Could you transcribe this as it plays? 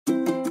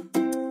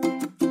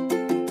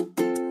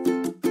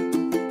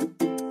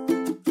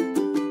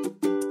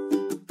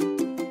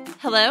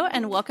Hello,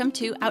 and welcome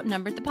to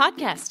Outnumbered the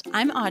Podcast.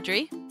 I'm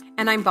Audrey.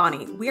 And I'm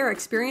Bonnie. We are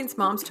experienced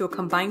moms to a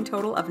combined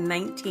total of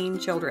 19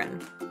 children.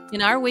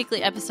 In our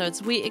weekly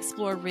episodes, we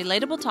explore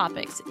relatable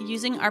topics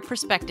using our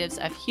perspectives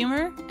of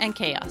humor and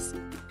chaos.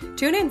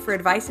 Tune in for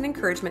advice and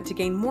encouragement to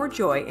gain more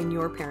joy in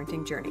your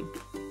parenting journey.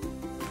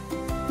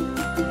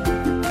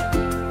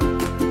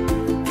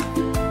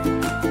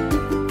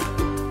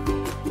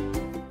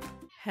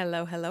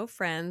 Hello,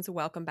 friends.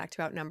 Welcome back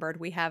to Outnumbered.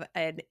 We have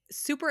a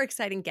super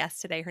exciting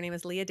guest today. Her name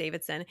is Leah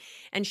Davidson,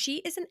 and she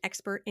is an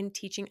expert in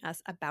teaching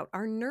us about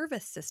our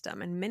nervous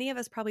system. And many of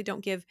us probably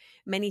don't give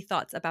many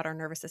thoughts about our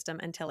nervous system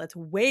until it's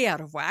way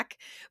out of whack,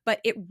 but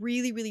it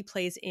really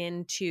plays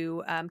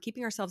into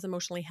keeping ourselves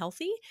emotionally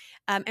healthy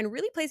and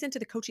really plays into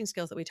the coaching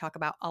skills that we talk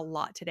about a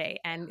lot today.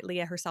 And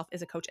Leah herself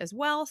is a coach as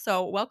well.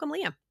 So welcome,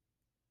 Leah.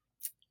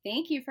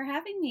 Thank you for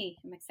having me.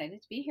 I'm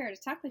excited to be here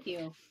to talk with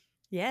you.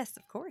 Yes,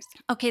 of course.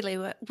 Okay,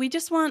 Leah, we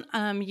just want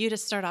you to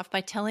start off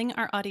by telling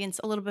our audience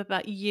a little bit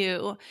about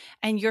you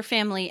and your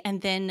family,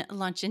 and then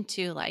launch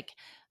into like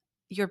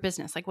your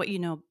business, like what you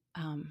know,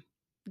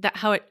 that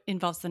how it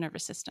involves the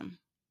nervous system.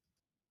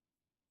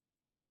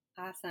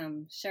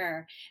 Awesome.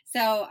 Sure.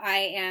 So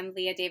I am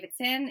Leah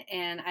Davidson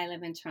and I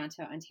live in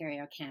Toronto,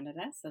 Ontario,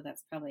 Canada. So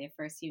that's probably a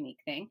first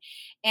unique thing.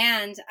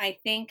 And I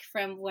think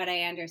from what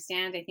I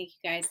understand, I think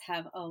you guys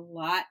have a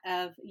lot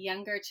of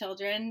younger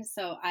children.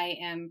 So I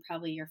am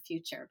probably your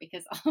future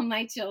because all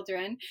my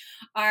children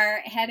are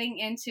heading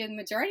into, the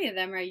majority of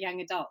them are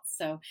young adults.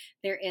 So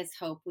there is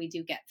hope we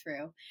do get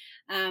through.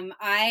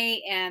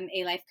 I am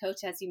a life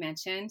coach, as you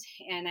mentioned,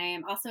 and I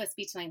am also a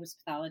speech language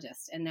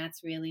pathologist. And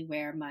that's really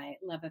where my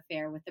love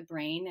affair with the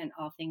brain and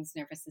all things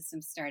nervous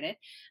system started.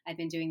 I've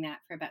been doing that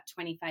for about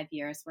 25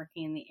 years,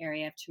 working in the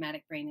area of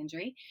traumatic brain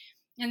injury.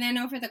 And then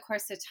over the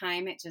course of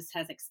time, it just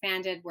has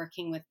expanded,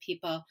 working with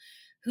people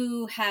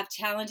who have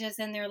challenges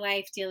in their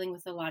life, dealing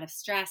with a lot of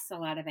stress, a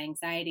lot of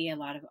anxiety, a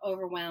lot of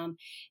overwhelm.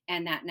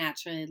 And that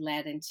naturally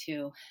led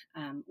into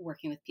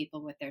working with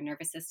people with their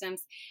nervous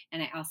systems.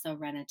 And I also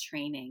run a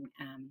training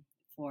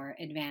for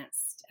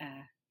advanced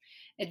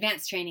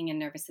training in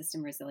nervous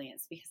system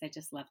resilience, because I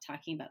just love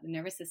talking about the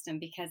nervous system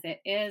because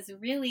it is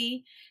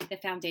really the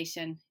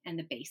foundation and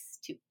the base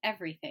to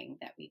everything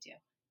that we do.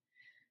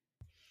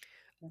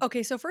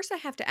 Okay, so first I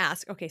have to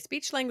ask,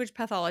 speech language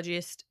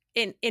pathologist,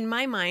 in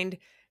my mind,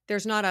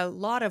 there's not a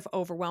lot of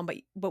overwhelm,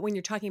 but when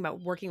you're talking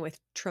about working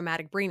with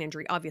traumatic brain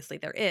injury, obviously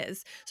there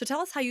is. So tell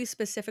us how you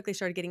specifically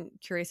started getting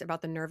curious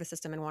about the nervous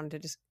system and wanted to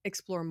just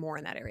explore more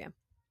in that area.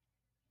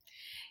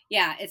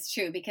 Yeah, it's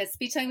true, because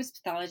speech language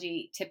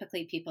pathology,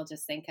 typically people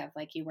just think of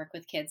like you work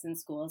with kids in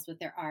schools with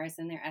their R's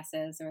and their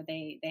S's, or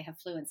they have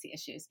fluency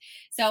issues.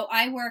 So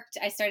I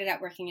started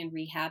out working in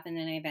rehab, and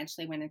then I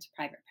eventually went into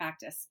private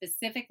practice,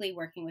 specifically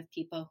working with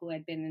people who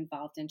had been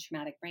involved in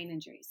traumatic brain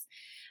injuries.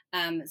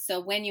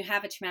 So when you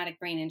have a traumatic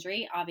brain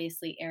injury,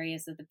 obviously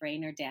areas of the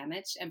brain are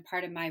damaged. And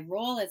part of my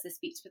role as a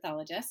speech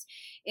pathologist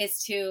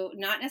is to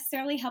not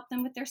necessarily help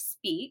them with their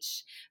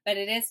speech, but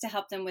it is to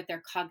help them with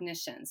their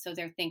cognition. So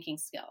their thinking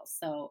skills.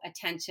 So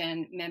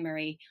attention,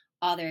 memory,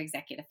 all their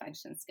executive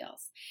function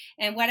skills.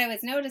 And what I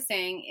was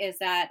noticing is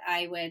that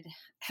I would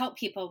help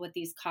people with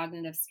these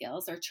cognitive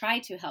skills, or try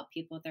to help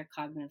people with their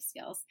cognitive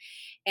skills,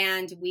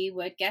 and we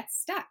would get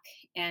stuck,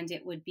 and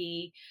it would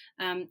be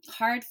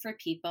hard for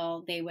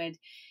people. They would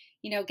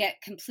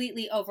get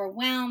completely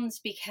overwhelmed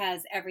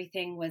because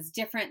everything was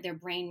different. Their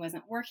brain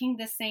wasn't working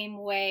the same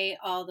way,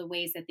 all the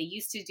ways that they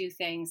used to do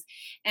things.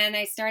 And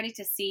I started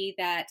to see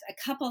that a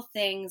couple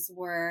things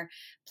were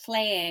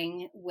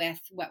playing with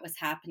what was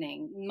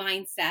happening.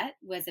 Mindset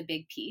was a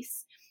big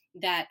piece.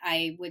 That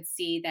I would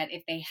see that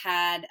if they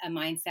had a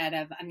mindset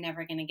of, I'm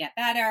never going to get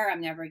better, I'm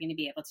never going to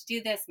be able to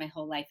do this, my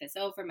whole life is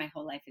over, my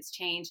whole life has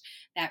changed,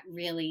 that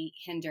really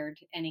hindered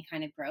any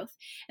kind of growth.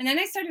 And then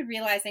I started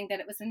realizing that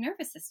it was the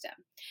nervous system,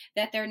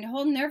 that their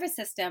whole nervous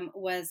system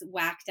was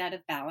whacked out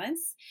of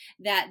balance,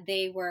 that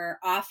they were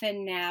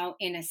often now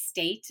in a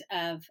state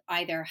of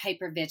either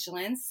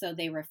hypervigilance, so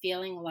they were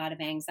feeling a lot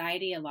of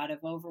anxiety, a lot of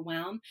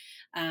overwhelm.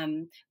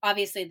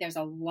 Obviously, there's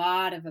a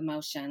lot of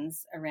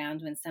emotions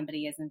around when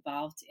somebody is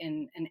involved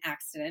in an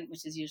accident,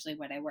 which is usually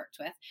what I worked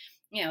with.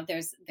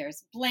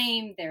 There's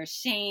blame, there's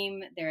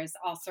shame, there's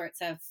all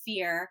sorts of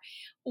fear,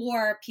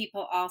 or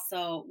people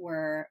also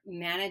were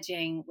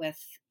managing with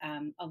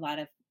a lot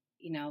of,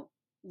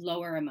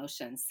 lower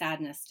emotions,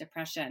 sadness,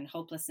 depression,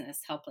 hopelessness,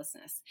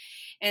 helplessness.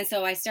 And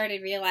so I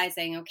started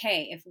realizing,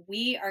 okay, if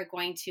we are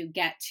going to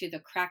get to the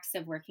crux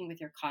of working with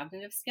your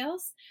cognitive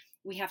skills,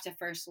 we have to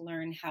first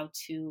learn how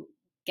to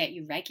get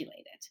you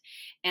regulated.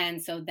 And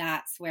so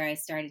that's where I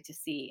started to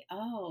see,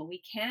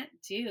 we can't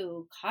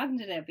do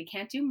cognitive, we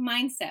can't do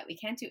mindset, we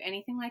can't do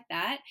anything like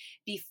that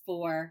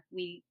before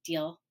we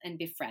deal and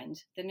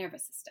befriend the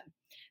nervous system.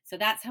 So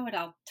that's how it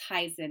all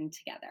ties in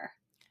together.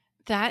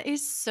 That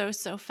is so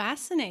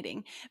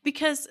fascinating,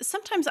 because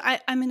sometimes I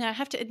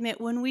have to admit,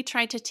 when we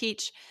try to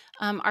teach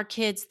our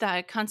kids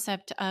the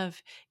concept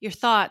of your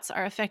thoughts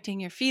are affecting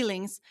your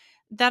feelings,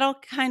 that all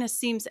kind of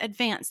seems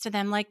advanced to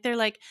them. Like they're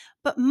like,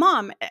 but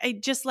mom,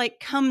 it just like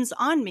comes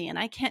on me and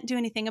I can't do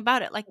anything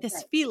about it. Like That's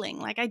this right. feeling,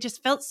 like I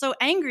just felt so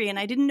angry and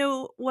I didn't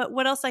know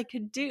what else I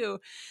could do.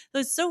 It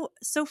was so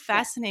Yeah.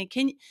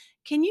 fascinating.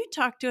 Can you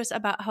talk to us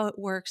about how it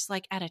works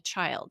like at a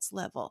child's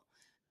level?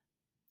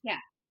 Yeah.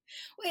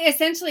 Well, it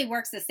essentially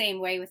works the same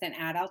way with an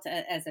adult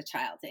as a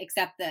child,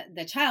 except that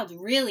the child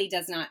really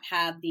does not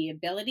have the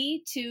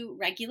ability to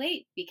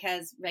regulate,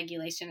 because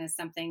regulation is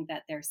something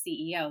that their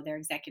CEO, their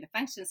executive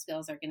function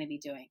skills, are going to be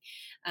doing.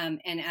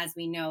 And as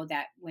we know,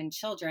 that when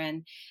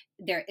children,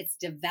 it's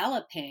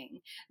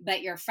developing,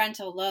 but your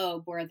frontal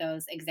lobe, where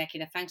those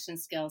executive function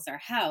skills are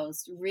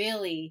housed,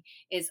 really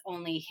is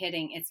only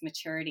hitting its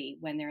maturity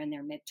when they're in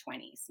their mid to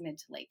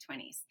late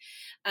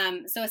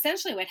 20s. So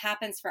essentially, what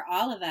happens for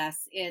all of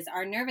us is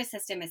our nervous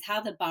system is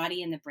how the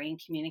body and the brain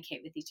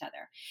communicate with each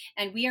other.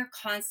 And we are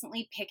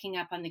constantly picking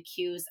up on the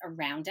cues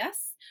around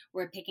us.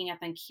 We're picking up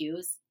on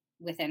cues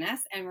within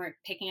us, and we're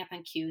picking up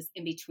on cues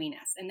in between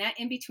us. And that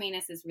in between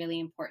us is really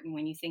important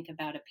when you think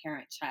about a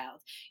parent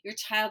child. Your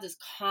child is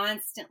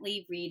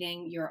constantly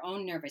reading your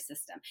own nervous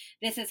system.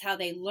 This is how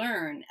they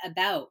learn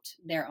about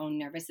their own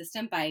nervous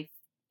system, by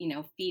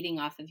feeding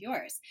off of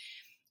yours.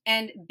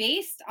 And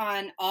based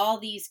on all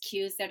these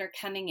cues that are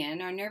coming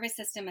in, our nervous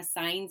system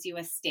assigns you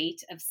a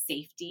state of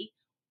safety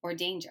or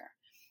danger.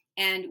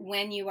 And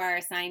when you are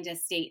assigned a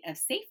state of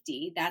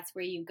safety, that's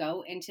where you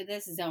go into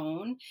this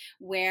zone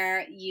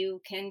where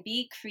you can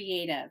be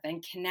creative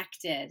and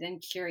connected and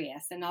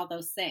curious and all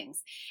those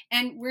things.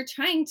 And we're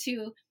trying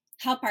to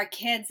help our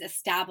kids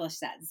establish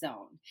that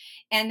zone.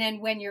 And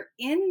then when you're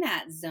in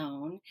that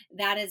zone,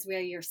 that is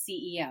where your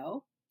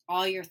CEO,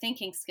 all your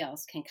thinking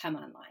skills, can come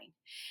online.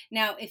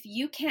 Now, if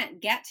you can't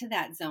get to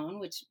that zone,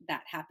 which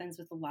that happens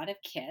with a lot of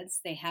kids,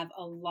 they have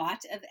a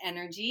lot of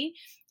energy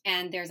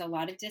and there's a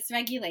lot of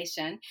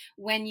dysregulation.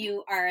 When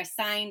you are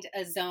assigned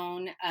a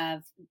zone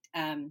of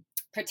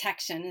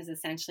protection, is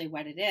essentially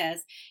what it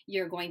is,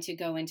 you're going to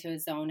go into a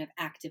zone of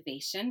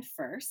activation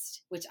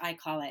first, which I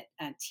call it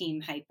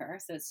team hyper.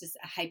 So it's just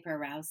a hyper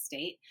aroused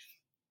state.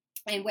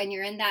 And when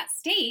you're in that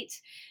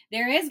state,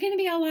 there is going to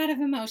be a lot of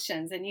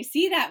emotions. And you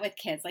see that with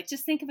kids. Like,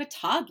 just think of a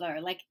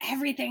toddler. Like,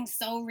 everything's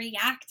so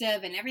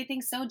reactive and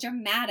everything's so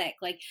dramatic.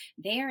 Like,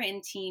 they're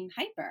in team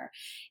hyper.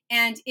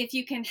 And if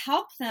you can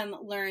help them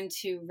learn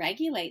to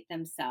regulate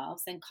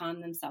themselves and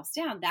calm themselves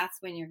down, that's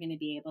when you're going to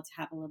be able to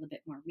have a little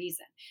bit more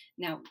reason.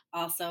 Now,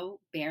 also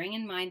bearing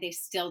in mind, they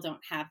still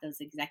don't have those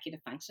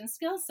executive function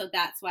skills. So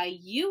that's why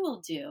you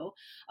will do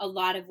a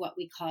lot of what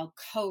we call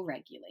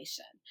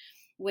co-regulation,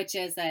 which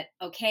is that,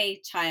 okay,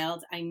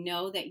 child, I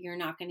know that you're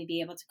not going to be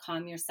able to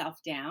calm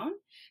yourself down.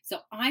 So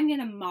I'm going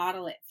to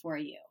model it for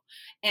you.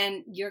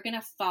 And you're going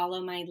to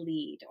follow my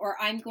lead. Or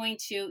I'm going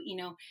to,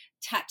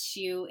 touch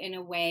you in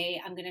a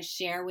way. I'm going to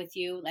share with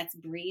you. Let's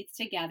breathe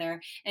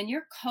together. And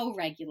you're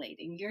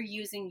co-regulating. You're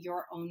using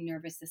your own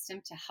nervous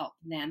system to help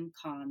them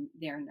calm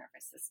their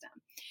nervous system.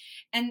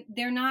 And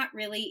they're not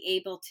really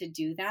able to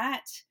do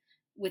that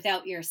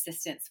without your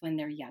assistance when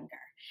they're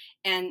younger.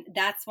 And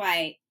that's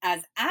why,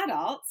 as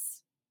adults,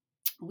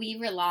 we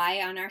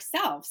rely on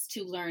ourselves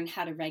to learn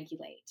how to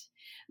regulate.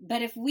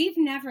 But if we've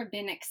never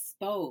been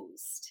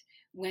exposed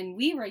when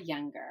we were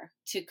younger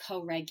to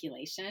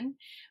co-regulation,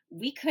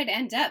 we could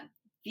end up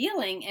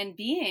feeling and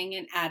being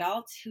an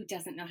adult who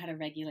doesn't know how to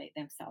regulate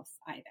themselves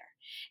either.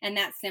 And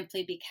that's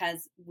simply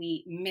because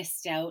we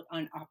missed out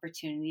on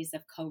opportunities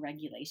of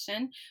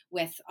co-regulation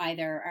with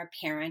either our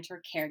parent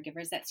or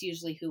caregivers. That's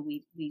usually who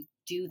we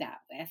do that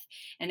with.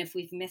 And if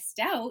we've missed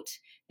out,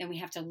 then we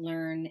have to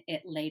learn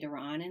it later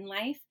on in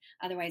life.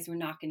 Otherwise, we're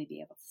not going to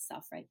be able to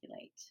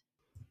self-regulate.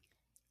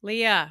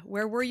 Leah,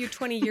 where were you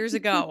 20 years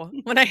ago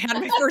when I had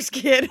my first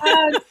kid?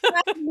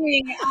 Trust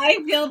me, I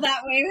feel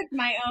that way with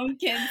my own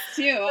kids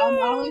too. I'm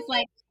always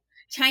like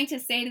trying to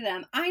say to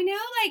them, I know,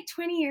 like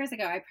 20 years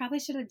ago, I probably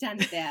should have done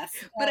this.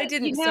 But I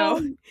didn't,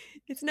 so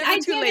it's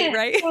never too late,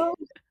 right? So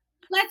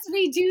let's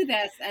redo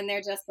this. And they're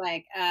just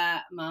like,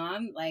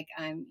 Mom, like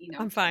I'm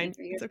fine.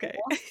 It's okay.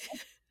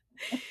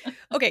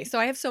 Okay, so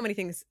I have so many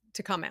things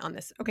to comment on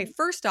this. Okay,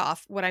 first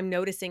off, what I'm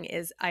noticing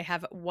is I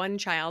have one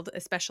child,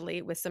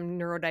 especially with some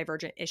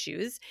neurodivergent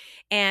issues,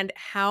 and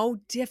how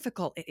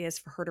difficult it is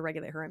for her to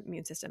regulate her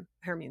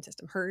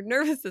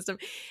nervous system.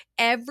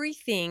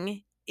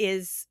 Everything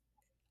is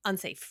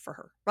unsafe for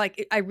her.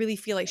 Like, I really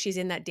feel like she's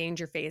in that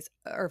danger phase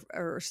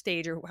or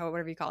stage or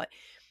whatever you call it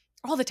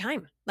all the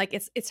time. Like,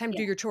 it's time to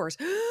do your chores.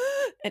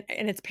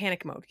 And it's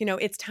panic mode.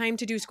 It's time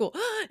to do school.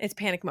 It's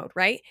panic mode,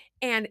 right?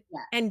 And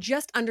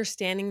just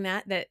understanding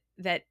that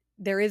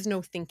there is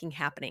no thinking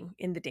happening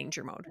in the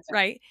danger mode,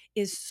 right?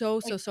 Is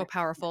so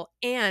powerful.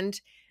 And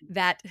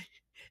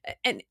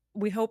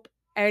we hope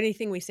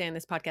anything we say on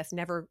this podcast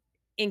never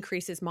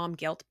increases mom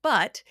guilt,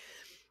 but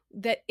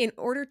that in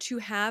order to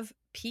have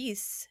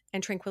peace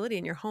and tranquility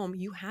in your home,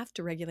 you have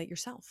to regulate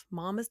yourself.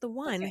 Mom is the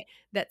one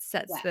that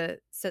sets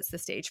the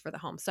stage for the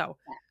home. So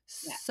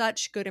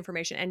such good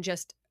information, and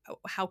just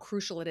how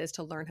crucial it is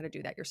to learn how to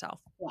do that yourself.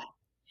 Yeah.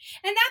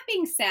 And that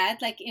being said,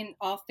 like in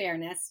all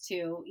fairness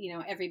to,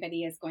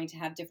 everybody is going to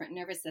have different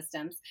nervous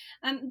systems.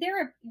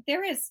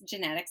 There is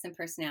genetics and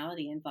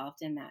personality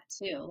involved in that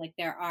too. Like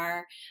there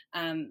are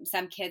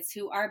some kids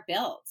who are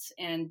built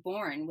and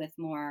born with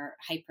more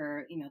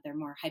hyper, they're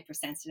more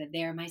hypersensitive.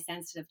 They are my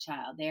sensitive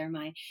child. They are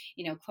my,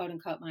 quote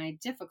unquote, my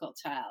difficult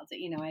child.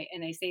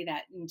 I say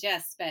that in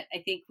jest, but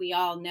I think we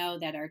all know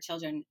that our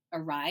children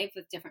arrive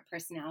with different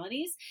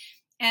personalities.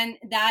 And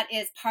that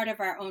is part of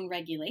our own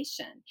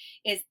regulation,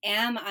 is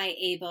am I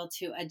able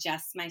to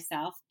adjust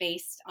myself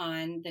based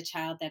on the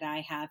child that I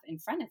have in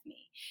front of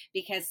me?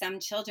 Because some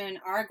children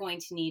are going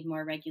to need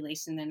more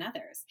regulation than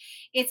others.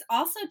 It's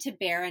also to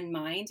bear in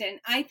mind, and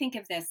I think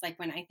of this like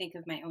when I think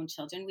of my own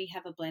children, we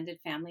have a blended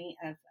family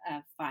of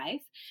five.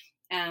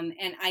 And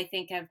I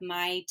think of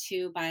my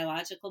two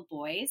biological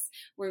boys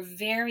were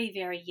very,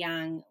 very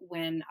young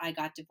when I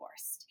got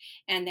divorced.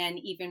 And then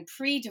even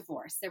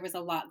pre-divorce, there was a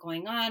lot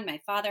going on.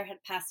 My father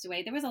had passed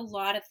away. There was a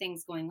lot of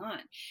things going on.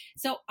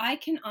 So I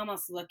can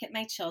almost look at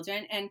my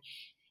children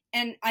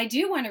and I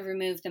do want to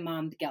remove the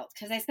mom guilt,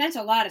 because I spent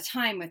a lot of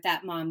time with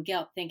that mom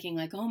guilt thinking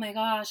like, oh my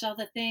gosh, all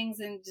the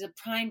things and the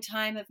prime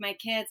time of my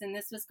kids and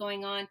this was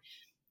going on.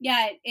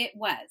 Yeah, it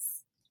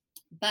was.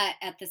 But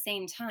at the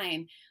same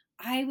time,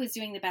 I was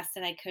doing the best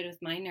that I could with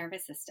my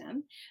nervous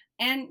system.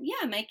 And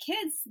yeah, my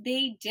kids,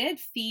 they did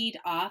feed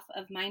off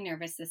of my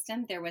nervous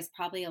system. There was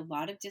probably a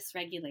lot of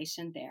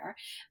dysregulation there.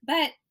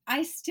 But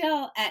I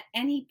still, at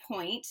any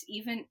point,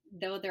 even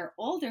though they're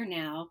older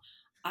now,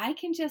 I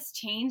can just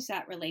change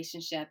that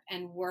relationship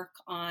and work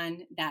on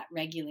that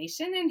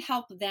regulation and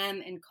help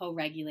them in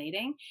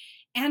co-regulating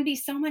and be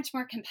so much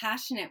more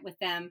compassionate with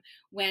them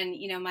when,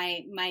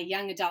 my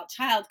young adult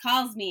child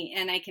calls me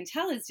and I can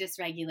tell is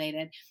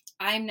dysregulated.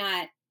 I'm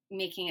not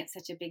making it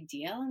such a big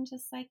deal. I'm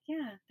just like,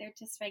 yeah, they're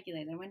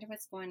dysregulated. I wonder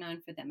what's going on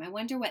for them. I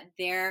wonder what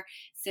their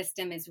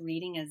system is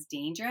reading as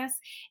dangerous.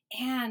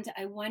 And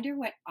I wonder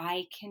what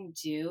I can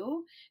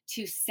do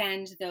to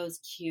send those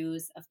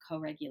cues of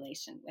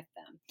co-regulation with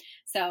them.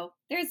 So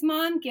there's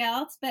mom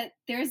guilt, but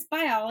there's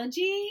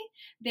biology,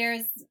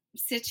 there's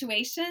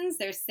situations,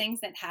 there's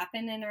things that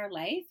happen in our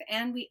life,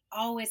 and we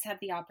always have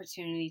the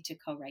opportunity to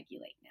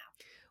co-regulate now.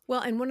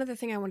 Well, and one other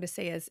thing I wanted to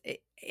say is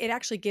it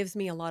actually gives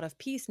me a lot of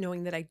peace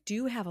knowing that I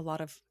do have a lot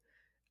of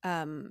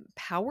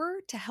power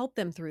to help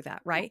them through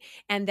that, right?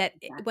 And that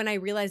when I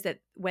realize that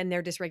when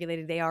they're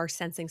dysregulated, they are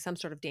sensing some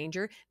sort of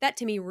danger, that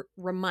to me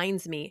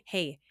reminds me,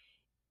 hey,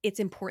 it's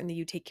important that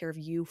you take care of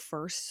you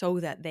first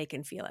so that they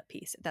can feel at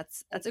peace.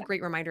 That's a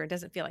great reminder. It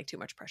doesn't feel like too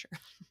much pressure.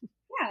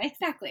 Yeah,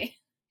 exactly.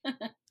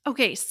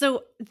 Okay,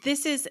 so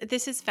this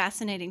is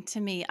fascinating to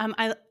me.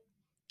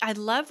 I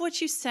love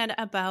what you said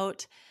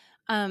about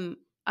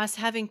us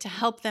having to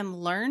help them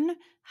learn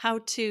how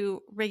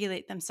to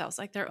regulate themselves,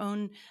 like their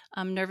own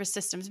nervous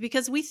systems,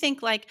 because we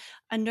think like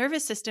a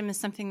nervous system is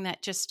something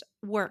that just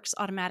works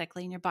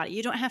automatically in your body.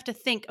 You don't have to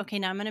think, okay,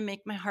 now I'm going to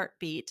make my heart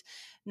beat.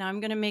 Now I'm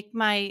going to make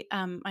my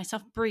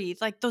myself breathe.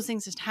 Like those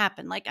things just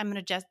happen. Like I'm going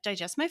to just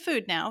digest my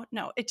food now.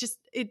 No, it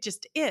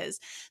just is.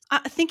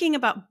 Thinking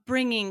about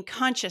bringing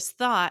conscious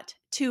thought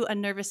to a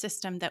nervous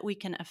system that we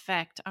can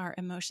affect our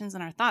emotions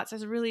and our thoughts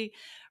is really,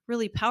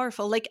 really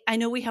powerful. Like I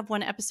know we have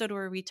one episode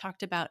where we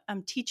talked about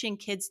teaching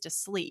kids to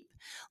sleep,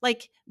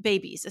 like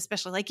babies,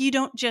 especially. Like you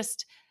don't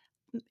just,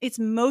 it's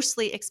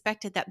mostly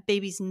expected that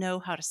babies know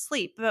how to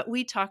sleep, but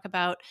we talk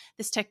about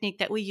this technique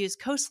that we use,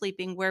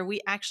 co-sleeping, where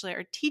we actually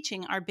are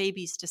teaching our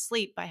babies to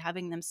sleep by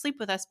having them sleep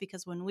with us,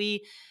 because when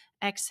we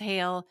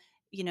exhale,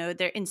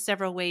 they're in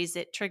several ways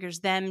it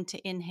triggers them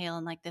to inhale,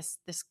 and like this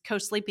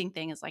co-sleeping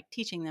thing is like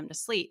teaching them to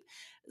sleep.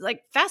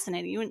 Like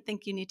fascinating. You wouldn't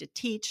think you need to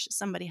teach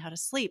somebody how to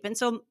sleep. And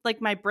so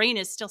like my brain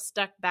is still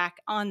stuck back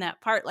on that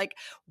part. Like,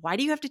 why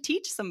do you have to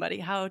teach somebody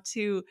how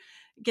to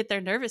get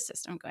their nervous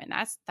system going?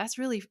 That's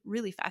really,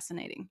 really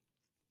fascinating.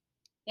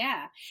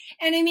 Yeah.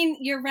 And I mean,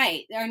 you're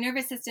right. Our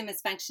nervous system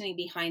is functioning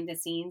behind the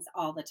scenes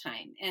all the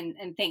time.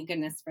 And thank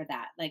goodness for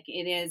that. Like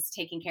it is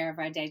taking care of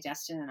our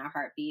digestion and our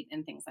heartbeat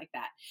and things like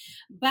that.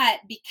 But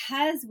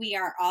because we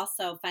are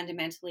also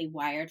fundamentally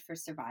wired for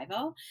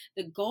survival,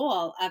 the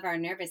goal of our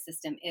nervous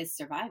system is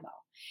survival.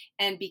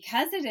 And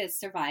because it is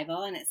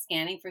survival and it's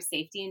scanning for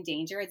safety and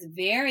danger, it's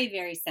very,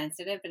 very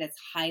sensitive, but it's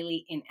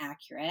highly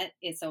inaccurate.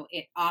 So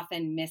it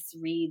often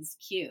misreads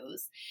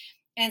cues.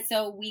 And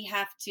so we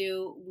have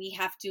to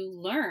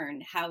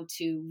learn how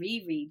to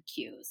reread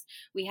cues.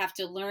 We have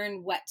to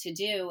learn what to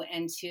do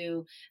and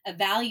to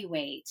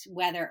evaluate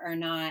whether or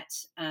not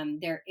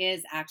there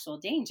is actual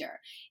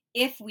danger.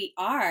 If we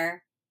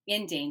are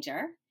in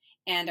danger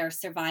and our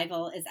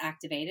survival is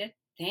activated,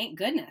 thank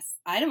goodness.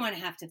 I don't want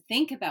to have to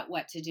think about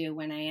what to do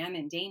when I am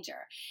in danger,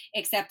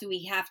 except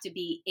we have to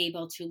be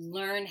able to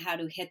learn how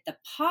to hit the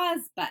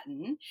pause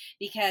button,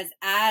 because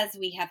as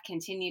we have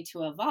continued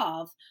to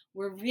evolve,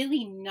 we're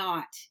really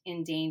not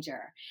in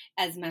danger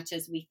as much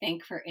as we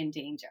think we're in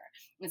danger.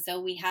 And so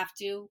we have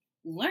to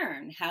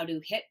learn how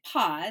to hit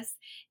pause,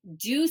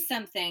 do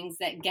some things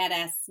that get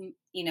us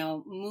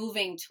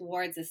moving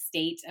towards a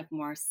state of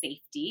more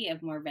safety,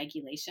 of more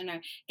regulation,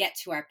 or get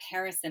to our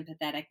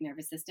parasympathetic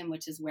nervous system,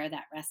 which is where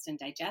that rest and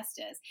digest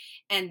is.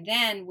 And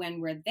then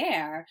when we're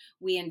there,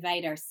 we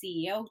invite our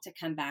CEO to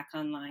come back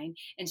online,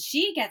 and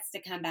she gets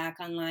to come back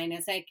online.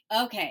 It's like,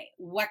 okay,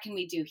 what can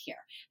we do here?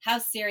 How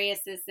serious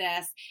is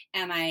this?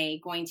 Am I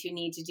going to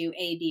need to do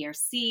A, B, or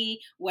C?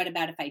 What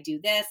about if I do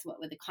this? What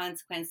would the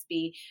consequence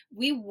be?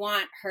 We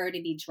want her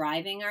to be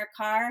driving our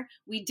car.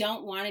 We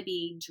don't want to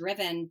be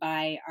driven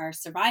by our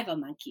survival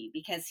monkey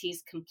because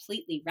he's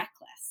completely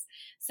reckless.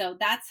 So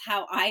that's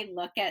how I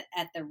look at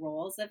the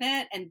roles of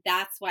it. And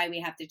that's why we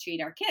have to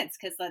treat our kids,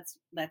 because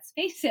let's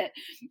face it,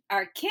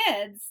 our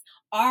kids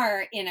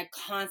are in a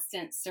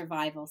constant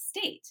survival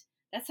state.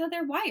 That's how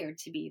they're wired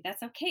to be.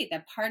 That's okay.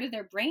 That part of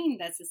their brain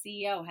that's a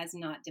CEO has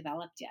not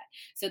developed yet.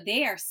 So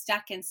they are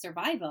stuck in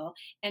survival,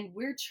 and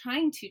we're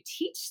trying to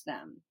teach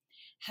them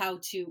how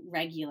to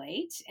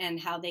regulate and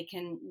how they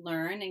can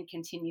learn and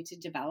continue to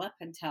develop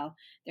until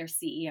their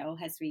CEO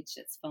has reached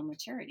its full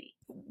maturity.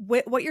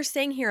 What you're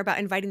saying here about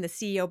inviting the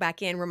CEO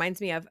back in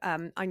reminds me of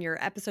on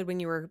your episode when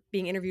you were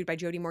being interviewed by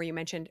Jody Moore, you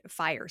mentioned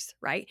fires,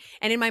 right?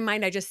 And in my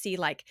mind, I just see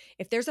like,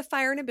 if there's a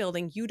fire in a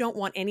building, you don't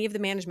want any of the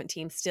management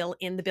team still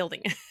in the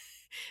building.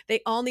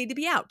 They all need to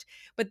be out.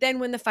 But then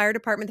when the fire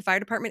department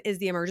is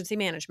the emergency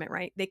management,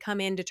 right? They come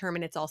in,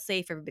 determine it's all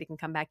safe, everybody can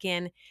come back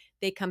in.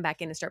 They come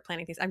back in and start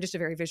planning things. I'm just a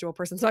very visual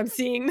person, so I'm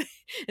seeing,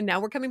 and now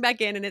we're coming back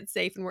in and it's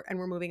safe and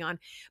we're moving on.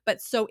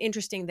 But so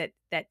interesting that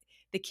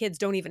the kids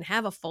don't even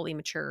have a fully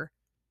mature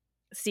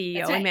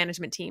CEO Right. and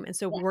management team. And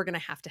so we're going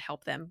to have to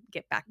help them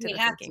get back to We the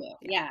have thinking.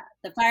 to. Yeah.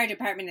 The fire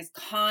department is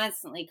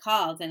constantly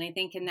called. And I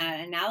think in that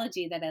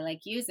analogy that I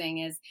like using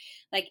is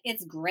like,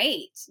 it's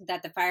great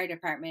that the fire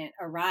department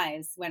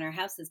arrives when our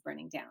house is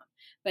burning down.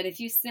 But if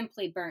you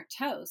simply burnt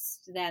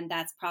toast, then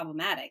that's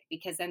problematic,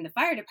 because then the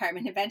fire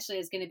department eventually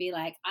is going to be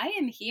like, I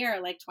am here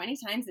like 20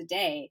 times a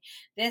day.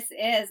 This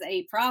is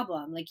a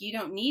problem. Like, you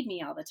don't need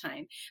me all the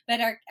time.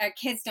 But our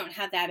kids don't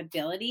have that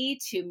ability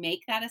to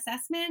make that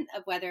assessment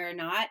of whether or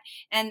not,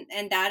 and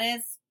that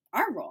is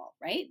our role,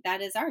 right?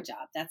 That is our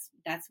job.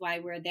 That's why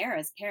we're there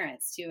as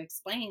parents, to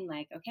explain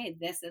like, okay,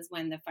 this is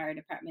when the fire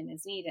department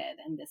is needed,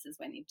 and this is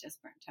when you've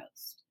just burnt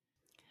toast.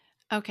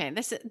 Okay,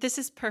 this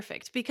is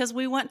perfect because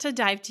we want to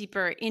dive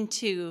deeper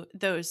into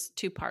those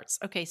two parts.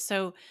 Okay,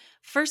 so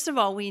first of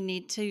all, we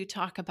need to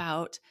talk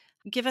about,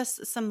 give us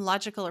some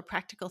logical or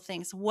practical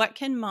things. What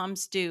can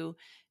moms do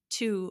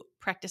to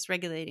practice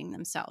regulating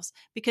themselves?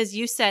 Because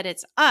you said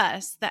it's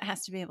us that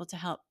has to be able to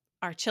help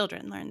our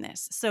children learn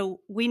this. So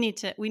we need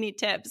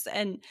tips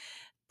and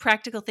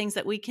practical things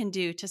that we can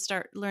do to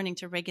start learning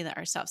to regulate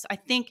ourselves. I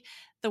think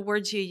the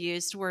words you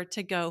used were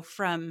to go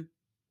from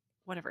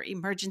whatever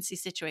emergency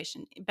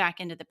situation back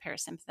into the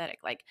parasympathetic.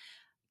 Like,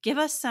 give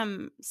us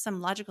some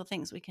logical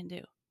things we can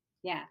do.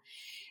 Yeah.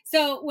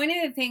 So one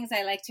of the things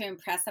I like to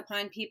impress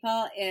upon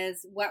people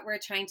is what we're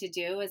trying to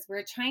do is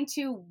we're trying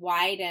to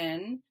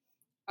widen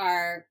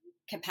our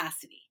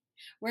capacity.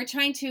 We're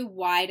trying to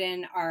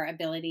widen our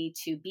ability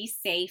to be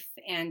safe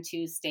and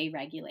to stay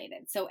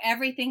regulated. So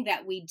everything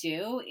that we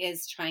do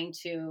is trying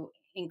to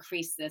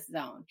increase this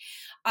zone.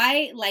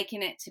 I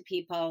liken it to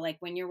people like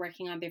when you're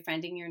working on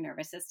befriending your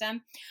nervous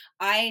system.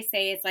 I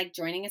say it's like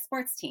joining a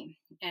sports team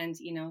and,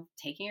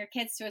 taking your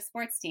kids to a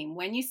sports team.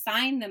 When you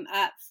sign them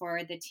up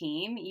for the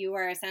team, you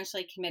are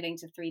essentially committing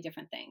to three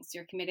different things.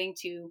 You're committing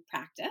to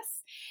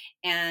practice.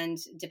 And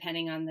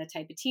depending on the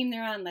type of team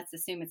they're on, let's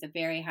assume it's a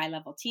very high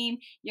level team,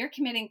 you're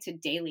committing to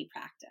daily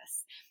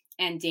practice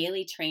and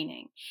daily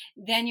training.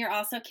 Then you're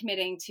also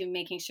committing to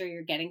making sure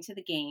you're getting to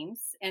the games.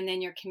 And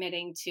then you're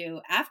committing to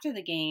after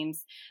the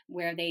games,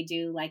 where they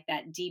do like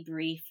that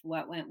debrief,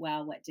 what went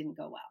well, what didn't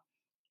go well.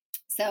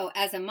 So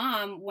as a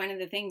mom, one of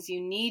the things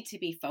you need to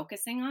be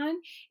focusing on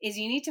is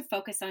you need to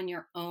focus on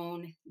your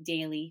own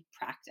daily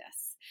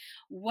practice.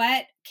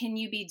 What can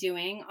you be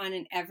doing on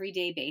an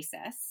everyday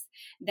basis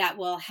that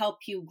will help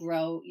you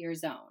grow your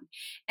zone?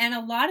 And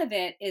a lot of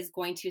it is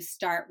going to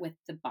start with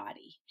the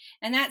body.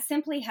 And that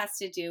simply has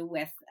to do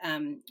with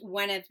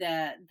one of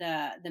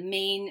the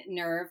main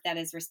nerve that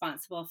is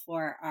responsible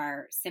for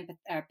our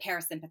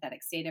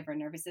parasympathetic state of our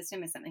nervous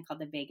system is something called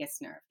the vagus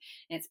nerve.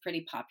 And it's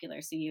pretty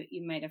popular, so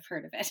you might have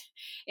heard of it.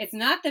 It's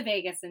not the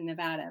vagus in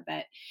Nevada,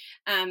 but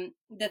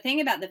the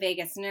thing about the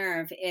vagus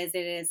nerve is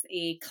it is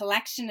a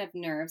collection of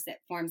nerves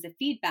that forms a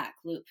feedback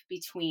loop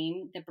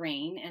between the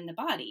brain and the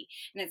body.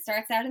 And it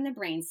starts out in the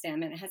brainstem,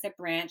 and it has a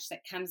branch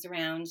that comes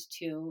around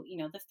to,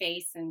 the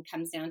face and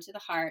comes down to the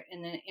heart,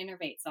 and then it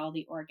innervates all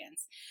the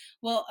organs.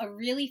 Well, a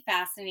really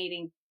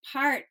fascinating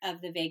part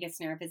of the vagus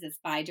nerve is it's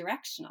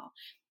bidirectional,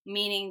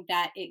 meaning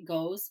that it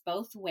goes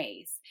both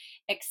ways,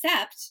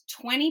 except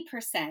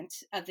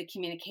 20% of the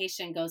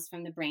communication goes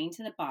from the brain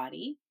to the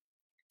body.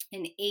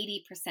 and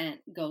 80%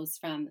 goes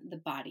from the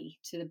body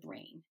to the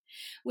brain,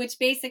 which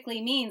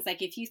basically means,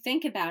 like, if you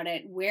think about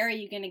it, where are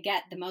you going to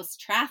get the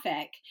most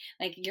traffic?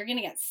 Like, you're going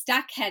to get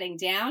stuck heading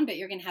down, but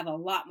you're going to have a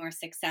lot more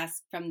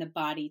success from the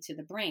body to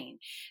the brain.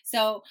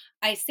 So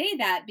I say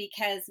that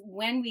because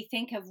when we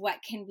think of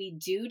what can we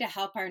do to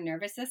help our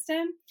nervous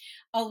system,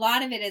 a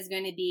lot of it is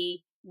going to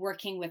be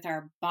working with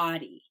our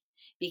body,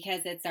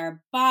 because it's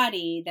our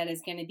body that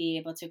is going to be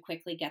able to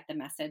quickly get the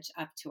message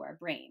up to our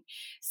brain.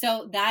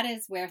 So that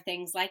is where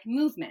things like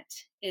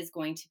movement is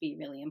going to be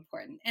really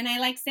important. And I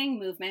like saying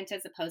movement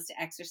as opposed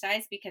to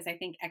exercise, because I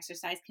think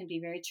exercise can be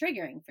very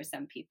triggering for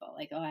some people.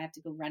 Like, oh, I have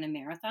to go run a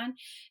marathon.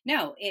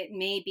 No, it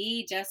may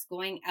be just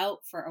going out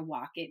for a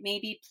walk. It may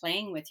be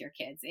playing with your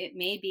kids. It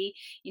may be,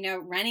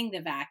 running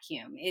the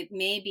vacuum. It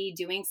may be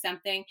doing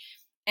something.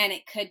 And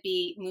it could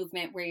be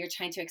movement where you're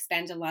trying to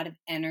expend a lot of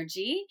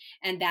energy.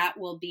 And that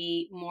will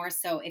be more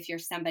so if you're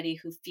somebody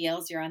who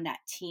feels you're on that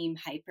team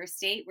hyper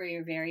state where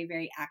you're very,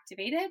 very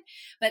activated.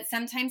 But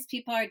sometimes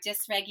people are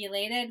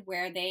dysregulated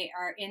where they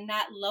are in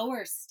that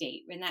lower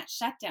state, in that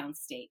shutdown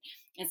state.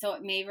 And so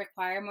it may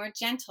require more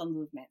gentle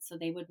movement. So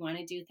they would want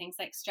to do things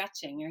like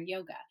stretching or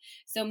yoga.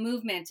 So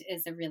movement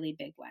is a really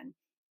big one.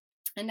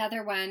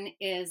 Another one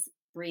is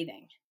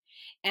breathing.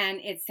 And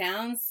it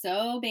sounds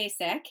so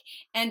basic.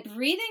 And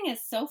breathing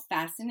is so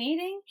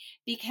fascinating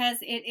because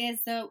it is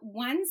the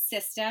one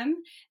system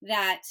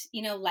that,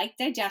 like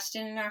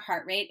digestion and our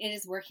heart rate, it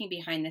is working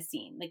behind the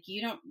scene. Like,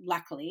 you don't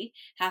luckily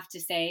have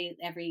to say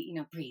every,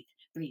 breathe,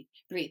 breathe,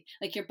 breathe.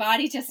 Like, your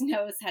body just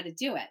knows how to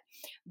do it.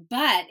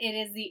 But it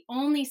is the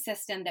only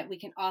system that we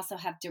can also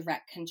have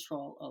direct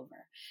control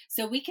over.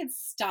 So we could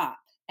stop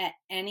at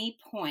any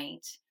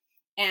point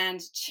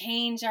and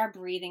change our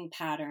breathing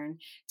pattern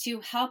to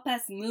help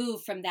us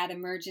move from that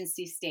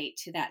emergency state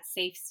to that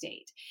safe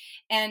state.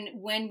 And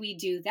when we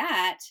do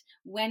that,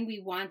 when we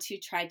want to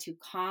try to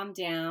calm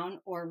down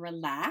or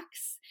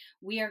relax,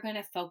 we are going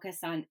to focus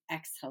on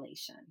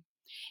exhalation.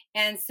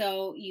 And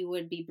so you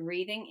would be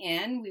breathing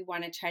in. We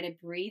want to try to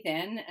breathe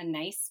in a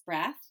nice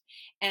breath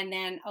and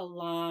then a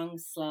long,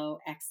 slow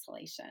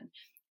exhalation.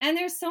 And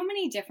there's so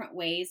many different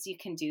ways you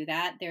can do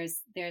that.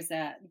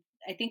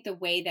 I think the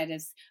way that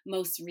is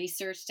most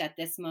researched at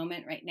this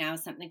moment right now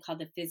is something called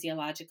the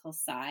physiological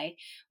sigh,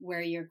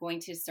 where you're going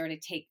to sort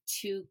of take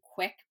 2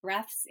 quick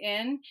breaths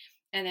in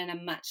and then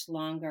a much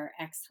longer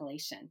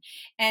exhalation.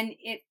 And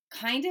it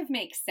kind of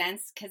makes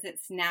sense because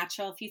it's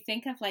natural. If you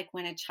think of like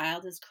when a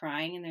child is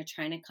crying and they're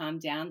trying to calm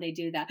down, they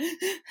do that.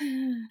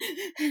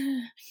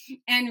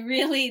 And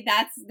really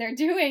they're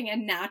doing a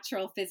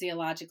natural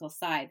physiological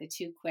sigh, the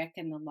 2 quick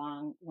and the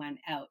long one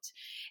out.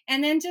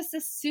 And then just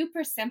a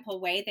super simple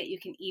way that you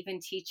can even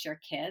teach your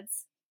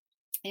kids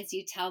is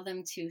you tell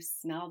them to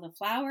smell the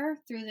flower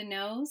through the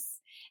nose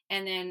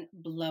and then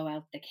blow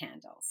out the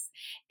candles.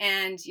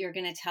 And you're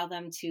going to tell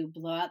them to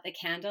blow out the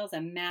candles.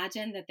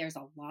 Imagine that there's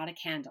a lot of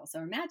candles. So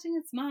imagine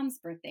it's mom's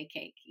birthday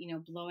cake,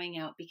 blowing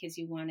out because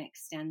you want to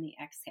extend the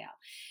exhale.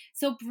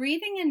 So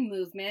breathing and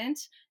movement,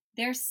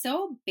 they're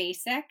so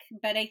basic,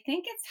 but I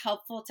think it's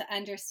helpful to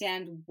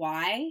understand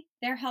why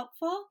they're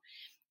helpful.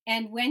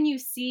 And when you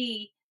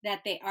see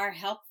that they are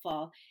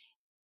helpful,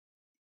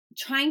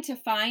 trying to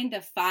find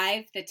the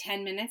 5 to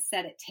 10 minutes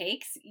that it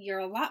takes, you're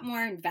a lot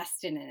more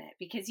invested in it,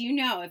 because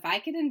if I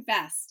could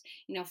invest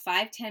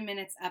 5-10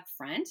 minutes up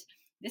front,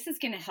 this is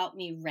going to help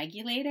me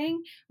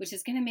regulating, which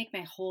is going to make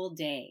my whole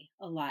day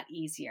a lot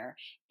easier,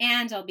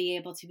 and I'll be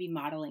able to be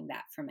modeling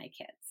that for my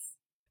kids.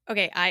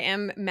 Okay, I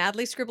am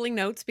madly scribbling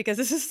notes because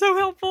this is so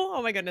helpful.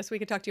 Oh my goodness, we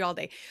could talk to you all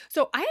day.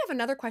 So I have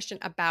another question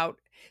about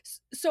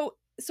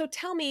so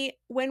tell me,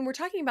 when we're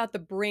talking about the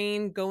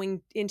brain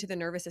going into the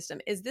nervous system,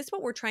 is this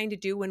what we're trying to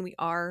do when we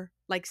are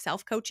like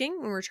self-coaching,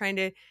 when we're trying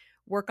to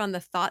work on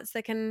the thoughts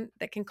that can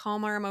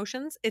calm our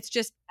emotions? It's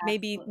just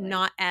maybe Absolutely.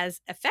 not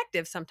as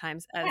effective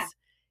sometimes Yeah. as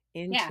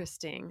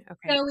interesting.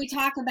 Okay. So we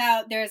talk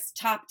about there's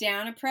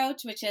top-down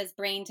approach, which is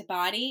brain to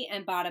body,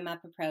 and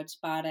bottom-up approach,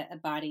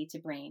 body to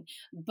brain.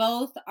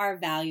 Both are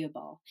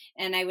valuable,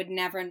 and I would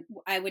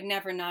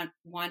never not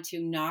want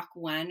to knock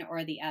one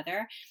or the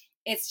other.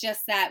 It's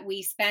just that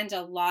we spend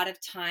a lot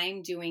of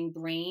time doing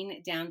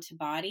brain down to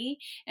body.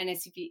 And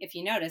if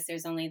you notice,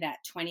 there's only that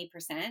 20%.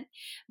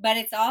 But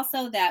it's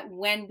also that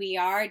when we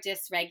are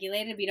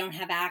dysregulated, we don't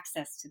have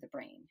access to the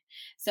brain.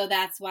 So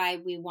that's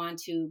why we want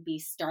to be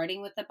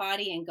starting with the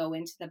body and go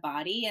into the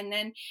body. And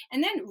then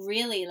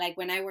really, like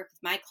when I work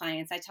with my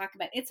clients, I talk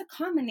about it's a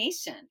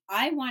combination.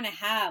 I want to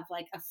have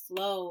like a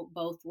flow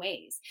both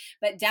ways.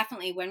 But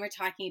definitely when we're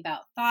talking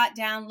about thought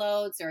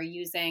downloads or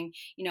using,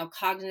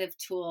 cognitive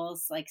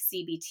tools like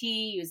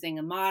CBT, using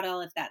a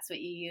model, if that's what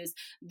you use,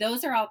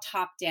 those are all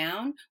top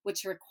down,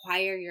 which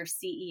require your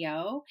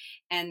CEO.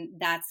 And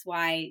that's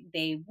why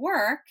they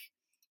work,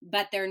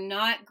 but they're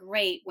not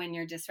great when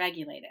you're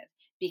dysregulated,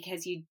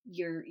 because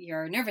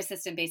your nervous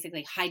system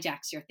basically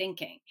hijacks your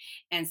thinking.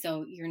 And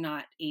so you're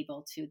not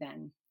able to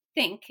then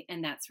think,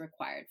 and that's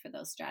required for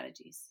those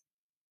strategies.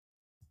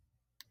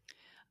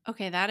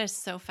 Okay, that is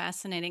so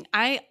fascinating.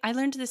 I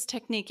learned this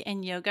technique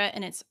in yoga,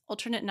 and it's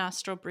alternate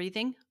nostril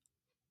breathing.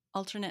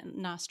 alternate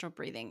nostril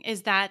breathing.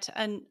 Is that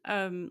an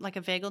like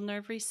a vagal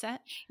nerve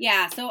reset?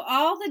 Yeah, so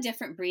all the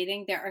different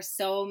breathing, there are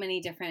so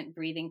many different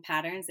breathing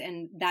patterns,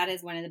 and that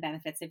is one of the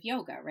benefits of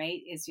yoga,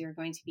 right? Is you're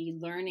going to be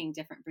learning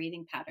different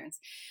breathing patterns.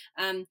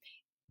 Um,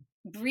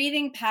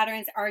 Breathing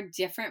patterns are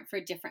different for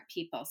different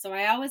people. So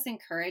I always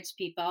encourage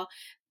people,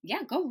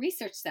 yeah, go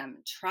research them.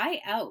 Try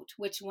out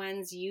which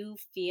ones you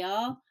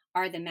feel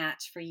are the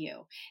match for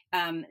you.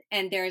 And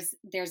there's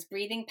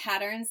breathing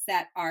patterns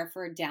that are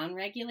for down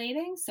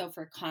regulating, so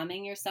for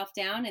calming yourself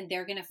down, and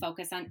they're going to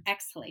focus on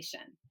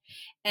exhalation.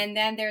 And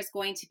then there's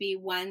going to be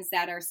ones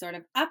that are sort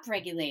of up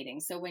regulating.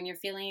 So when you're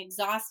feeling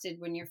exhausted,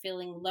 when you're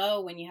feeling low,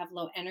 when you have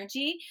low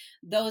energy,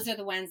 those are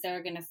the ones that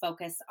are going to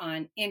focus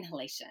on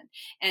inhalation.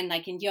 And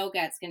like in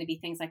yoga, it's going to be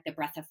things like the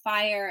breath of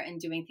fire and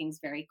doing things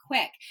very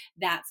quick.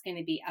 That's going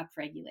to be up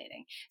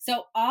regulating.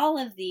 So all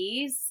of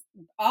these,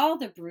 all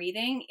the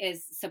breathing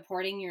is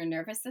supporting your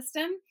nervous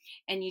system.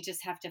 And you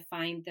just have to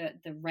find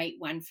the right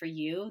one for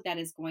you that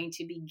is going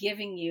to be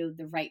giving you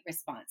the right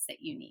response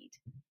that you need.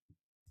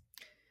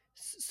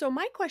 So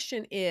my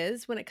question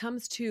is, when it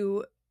comes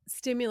to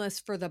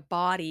stimulus for the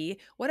body,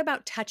 what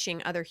about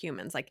touching other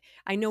humans? Like,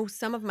 I know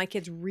some of my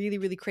kids really,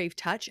 really crave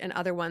touch and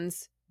other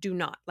ones do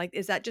not. Like,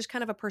 is that just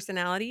kind of a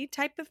personality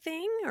type of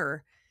thing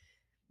or?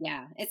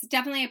 Yeah, it's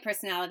definitely a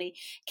personality.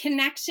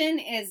 Connection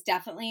is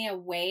definitely a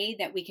way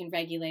that we can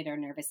regulate our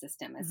nervous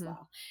system as Mhm.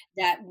 well.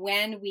 That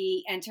when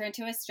we enter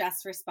into a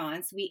stress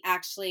response, we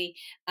actually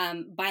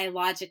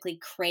biologically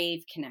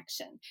crave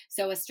connection.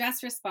 So, a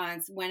stress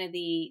response, one of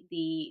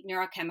the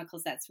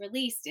neurochemicals that's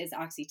released is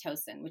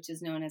oxytocin, which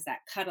is known as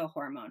that cuddle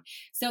hormone.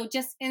 So,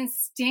 just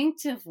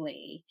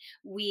instinctively,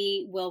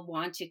 we will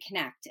want to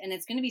connect, and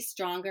it's going to be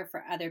stronger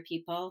for other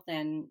people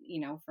than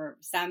for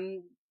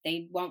some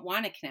they won't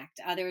want to connect,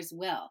 others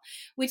will,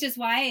 which is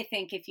why I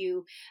think if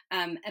you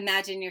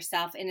imagine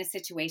yourself in a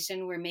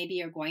situation where maybe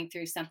you're going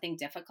through something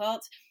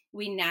difficult,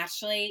 we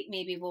naturally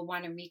maybe will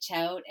want to reach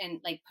out and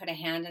like put a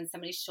hand on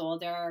somebody's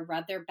shoulder or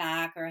rub their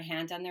back or a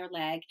hand on their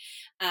leg,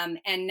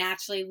 and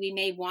naturally we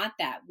may want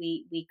that.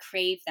 We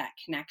crave that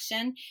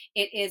connection.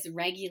 It is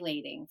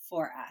regulating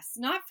for us,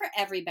 not for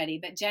everybody,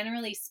 but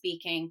generally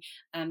speaking,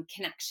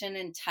 connection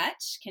and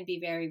touch can be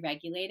very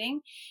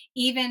regulating.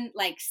 Even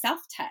like self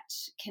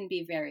touch can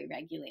be very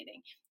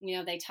regulating.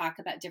 They talk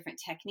about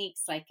different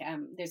techniques, like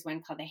there's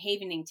one called the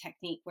havening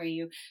technique where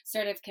you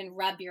sort of can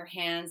rub your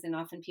hands, and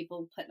often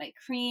people put like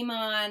cream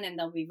on and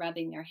they'll be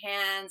rubbing their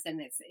hands, and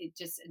it's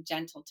just a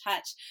gentle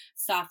touch,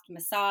 soft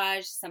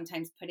massage,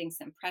 sometimes putting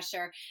some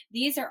pressure.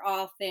 These are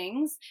all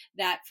things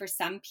that for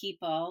some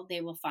people they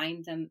will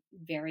find them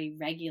very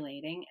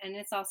regulating, and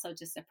it's also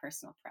just a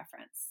personal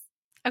preference.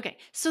 Okay,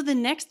 so the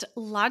next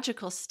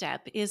logical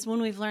step is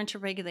when we've learned to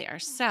regulate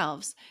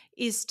ourselves,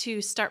 is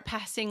to start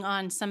passing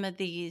on some of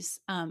these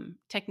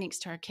techniques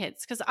to our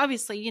kids. Because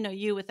obviously,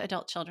 you with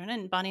adult children,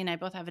 and Bonnie and I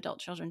both have adult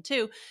children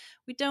too,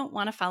 we don't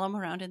want to follow them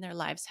around in their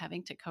lives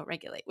having to co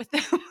regulate with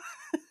them.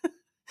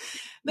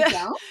 You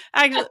don't?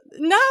 Actually,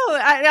 no,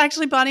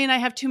 actually, Bonnie and I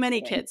have too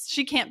many kids.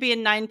 She can't be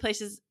in 9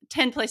 places,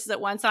 10 places at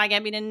once, and I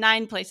can't be in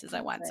 9 places at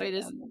That's once. So right. it Oh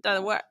just my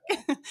doesn't gosh.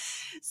 work.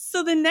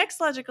 So the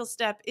next logical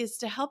step is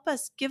to help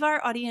us give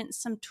our audience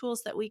some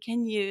tools that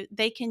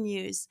they can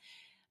use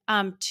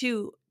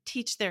to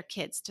teach their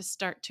kids to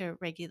start to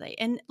regulate.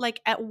 And like,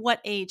 at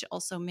what age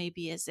also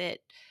maybe is it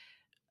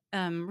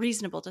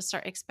reasonable to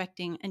start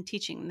expecting and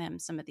teaching them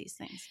some of these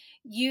things?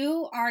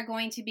 You are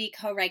going to be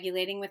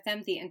co-regulating with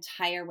them the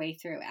entire way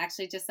through.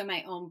 Actually, just on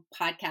my own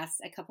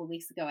podcast a couple of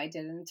weeks ago, I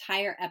did an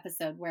entire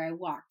episode where I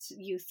walked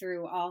you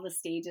through all the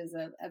stages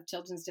of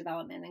children's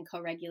development and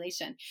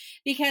co-regulation.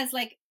 Because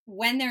like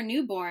when they're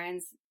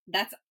newborns,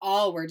 that's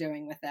all we're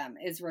doing with them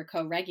is we're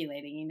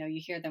co-regulating.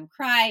 You hear them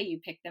cry, you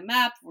pick them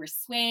up, we're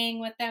swaying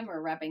with them,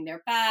 we're rubbing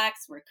their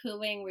backs, we're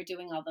cooing, we're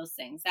doing all those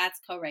things.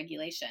 That's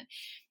co-regulation.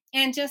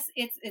 And just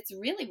it's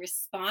really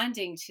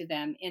responding to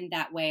them in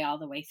that way all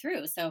the way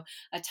through. So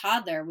a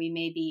toddler, we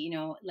may be,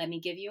 let me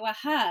give you a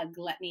hug,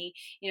 let me,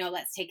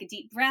 let's take a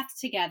deep breath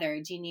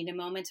together. Do you need a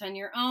moment on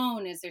your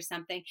own? Is there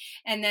something?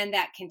 And then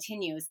that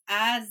continues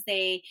as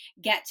they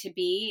get to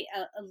be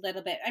a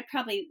little bit, I'd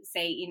probably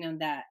say,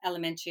 the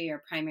elementary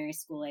or primary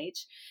school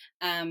age.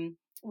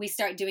 We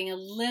start doing a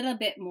little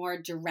bit more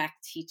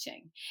direct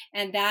teaching.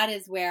 And that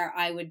is where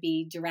I would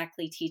be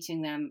directly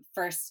teaching them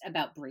first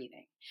about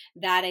breathing.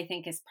 That I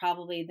think is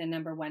probably the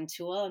number one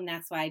tool. And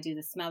that's why I do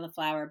the smell the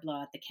flower, blow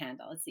out the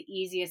candle. It's the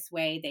easiest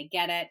way. They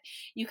get it.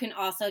 You can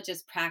also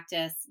just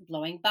practice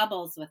blowing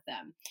bubbles with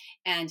them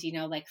and,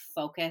 like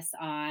focus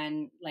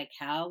on like,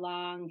 how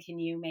long can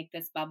you make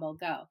this bubble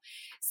go?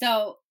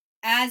 So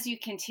as you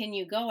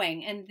continue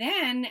going, and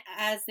then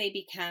as they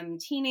become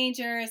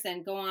teenagers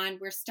and go on,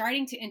 we're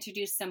starting to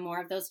introduce some more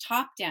of those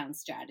top down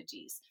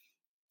strategies.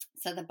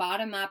 So the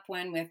bottom up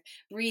one with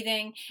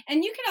breathing.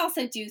 And you can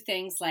also do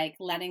things like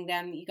letting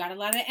them, you got a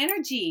lot of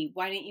energy.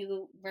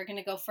 We're going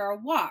to go for a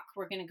walk.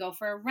 We're going to go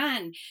for a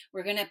run.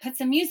 We're going to put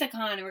some music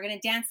on and we're going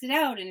to dance it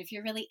out. And if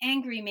you're really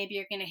angry, maybe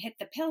you're going to hit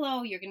the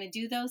pillow. You're going to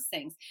do those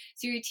things.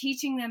 So you're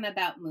teaching them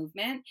about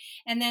movement.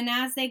 And then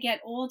as they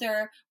get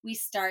older, we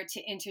start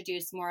to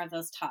introduce more of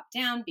those top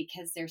down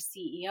because their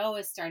CEO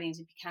is starting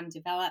to become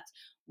developed.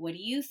 What do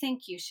you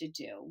think you should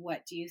do?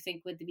 What do you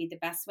think would be the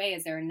best way?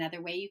 Is there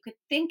another way you could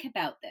think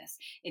about this?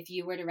 If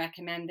you were to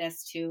recommend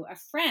this to a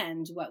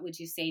friend, what would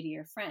you say to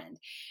your friend?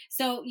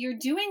 So you're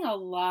doing a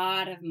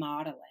lot of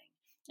modeling.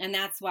 And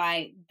that's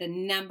why the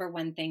number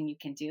one thing you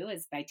can do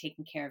is by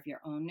taking care of your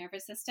own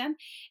nervous system.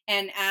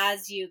 And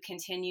as you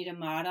continue to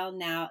model,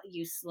 now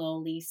you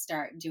slowly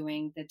start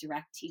doing the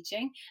direct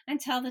teaching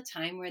until the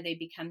time where they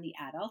become the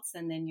adults.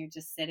 And then you're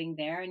just sitting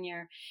there and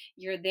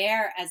you're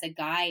there as a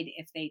guide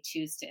if they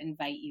choose to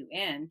invite you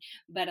in.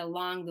 But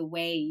along the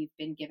way, you've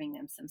been giving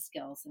them some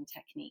skills and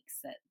techniques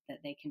that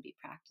they can be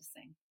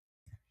practicing.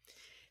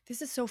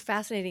 This is so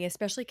fascinating,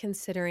 especially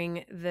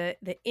considering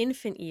the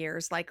infant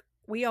years. Like,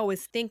 we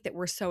always think that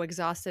we're so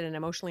exhausted and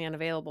emotionally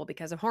unavailable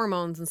because of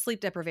hormones and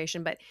sleep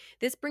deprivation, but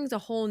this brings a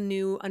whole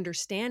new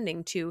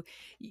understanding to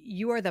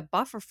you are the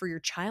buffer for your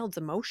child's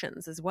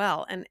emotions as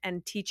well,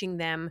 and teaching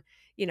them,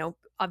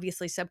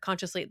 obviously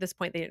subconsciously at this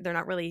point they're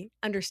not really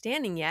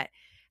understanding yet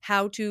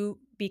how to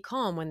be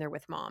calm when they're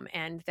with mom,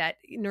 and that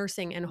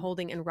nursing and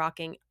holding and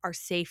rocking are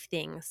safe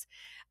things.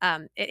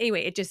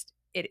 Anyway,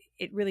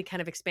 it really kind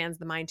of expands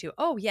the mind to,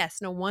 oh yes,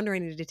 no wonder I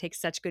needed to take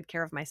such good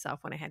care of myself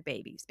when I had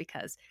babies,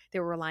 because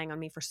they were relying on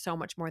me for so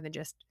much more than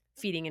just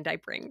feeding and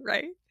diapering,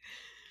 right?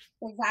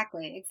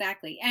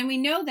 Exactly. And we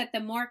know that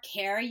the more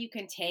care you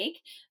can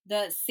take,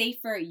 the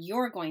safer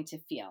you're going to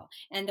feel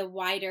and the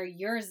wider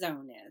your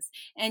zone is.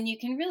 And you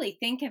can really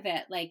think of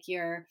it like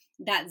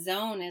that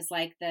zone is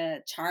like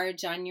the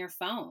charge on your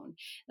phone.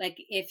 Like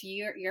if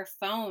your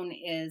phone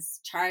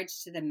is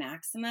charged to the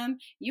maximum,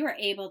 you are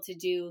able to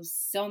do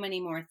so many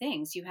more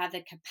things. You have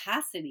the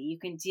capacity, you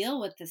can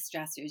deal with the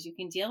stressors, you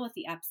can deal with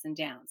the ups and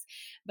downs.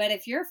 But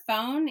if your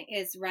phone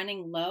is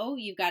running low,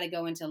 you've got to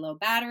go into low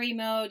battery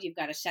mode, you've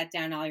got to shut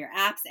down all your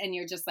apps, and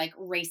you're just like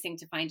racing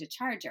to find a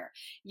charger.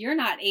 You're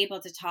not able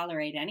to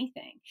tolerate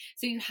anything.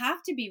 So you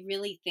have to be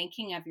really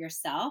thinking of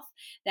yourself,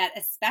 that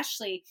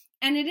especially,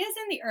 and it is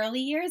in the early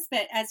years,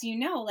 but as you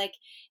know, like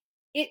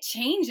it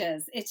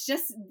changes. It's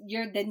just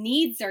the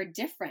needs are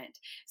different.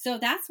 So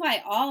that's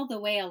why all the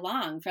way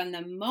along, from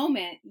the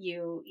moment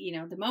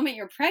the moment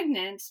you're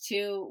pregnant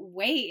to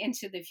way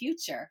into the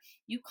future,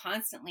 you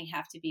constantly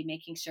have to be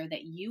making sure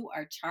that you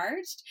are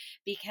charged,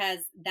 because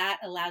that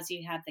allows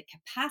you to have the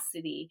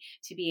capacity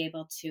to be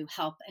able to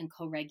help and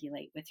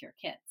co-regulate with your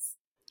kids.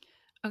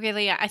 Okay,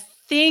 Leah, I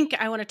think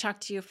I want to talk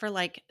to you for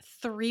like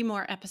 3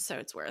 more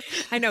episodes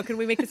worth. I know. Can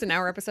we make this an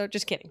hour episode?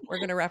 Just kidding. We're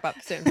going to wrap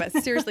up soon. But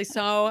seriously,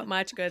 so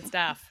much good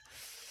stuff.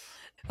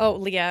 Oh,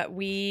 Leah,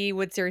 we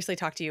would seriously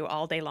talk to you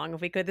all day long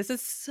if we could. This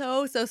is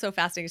so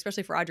fascinating,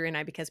 especially for Audrey and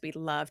I, because we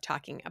love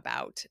talking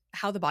about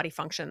how the body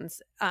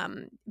functions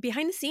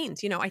behind the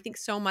scenes. I think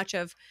so much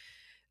of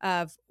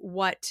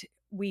what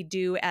we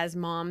do as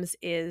moms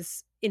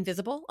is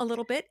invisible a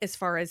little bit, as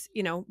far as,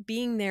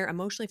 being there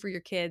emotionally for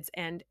your kids,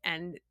 and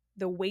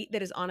the weight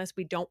that is on us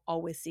we don't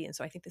always see. And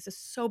so I think this is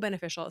so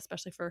beneficial,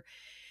 especially for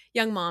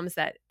young moms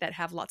that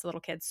have lots of little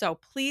kids. So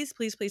please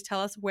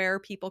tell us where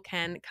people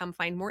can come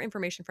find more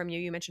information from you.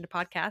 You mentioned a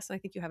podcast, and I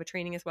think you have a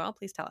training as well.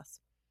 Please tell us.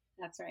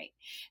 That's right.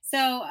 So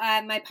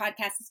my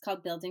podcast is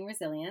called Building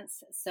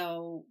Resilience.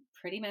 So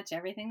pretty much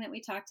everything that we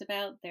talked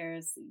about,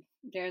 there's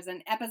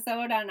an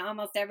episode on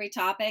almost every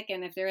topic.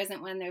 And if there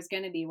isn't one, there's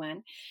going to be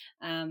one.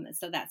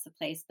 So that's the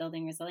place,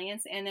 Building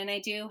Resilience. And then I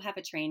do have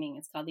a training.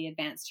 It's called the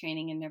Advanced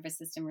Training in Nervous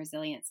System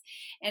Resilience.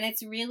 And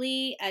it's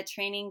really a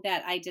training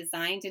that I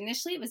designed.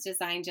 Initially, it was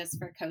designed just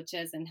for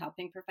coaches and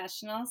helping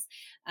professionals.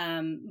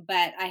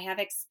 But I have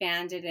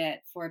expanded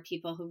it for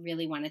people who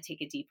really want to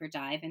take a deeper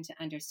dive into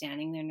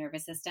understanding their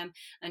nervous system,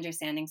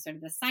 understanding sort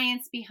of the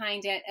science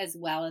behind it, as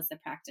well as the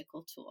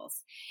practical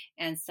tools.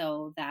 And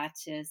so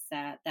that's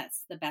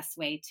the best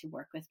way to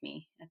work with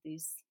me at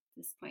this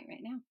point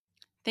right now.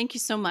 Thank you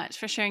so much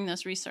for sharing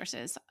those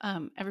resources.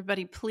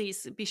 Everybody,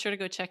 please be sure to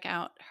go check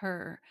out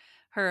her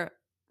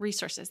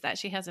resources that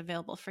she has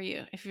available for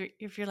you.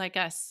 If you're like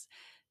us,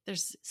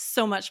 there's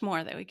so much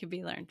more that we could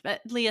be learned.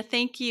 But Leah,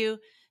 thank you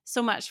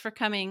so much for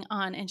coming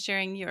on and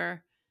sharing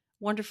your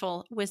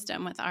wonderful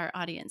wisdom with our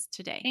audience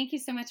today. Thank you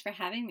so much for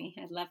having me.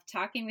 I love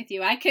talking with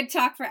you. I could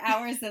talk for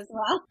hours as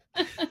well.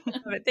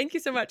 Thank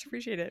you so much.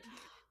 Appreciate it.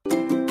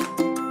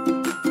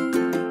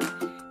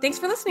 Thanks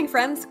for listening,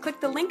 friends. Click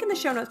the link in the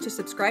show notes to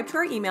subscribe to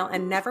our email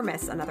and never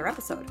miss another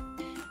episode.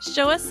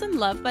 Show us some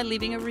love by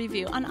leaving a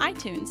review on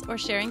iTunes or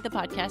sharing the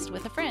podcast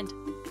with a friend.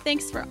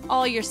 Thanks for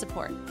all your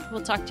support.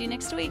 We'll talk to you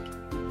next week.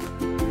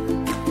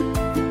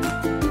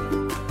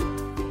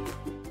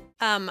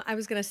 I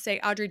was going to say,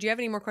 Audrey, do you have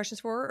any more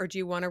questions for her, or do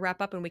you want to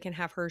wrap up and we can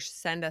have her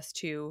send us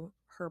to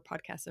her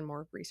podcast and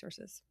more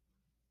resources?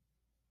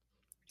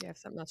 you have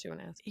something else you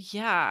want to ask?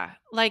 Yeah.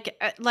 Like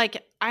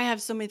I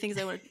have so many things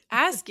I want to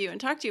ask you and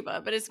talk to you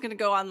about, but it's going to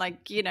go on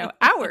like,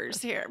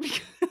 hours here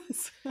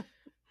because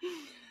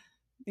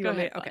You Go want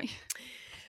me? ahead, Okay. Bonnie.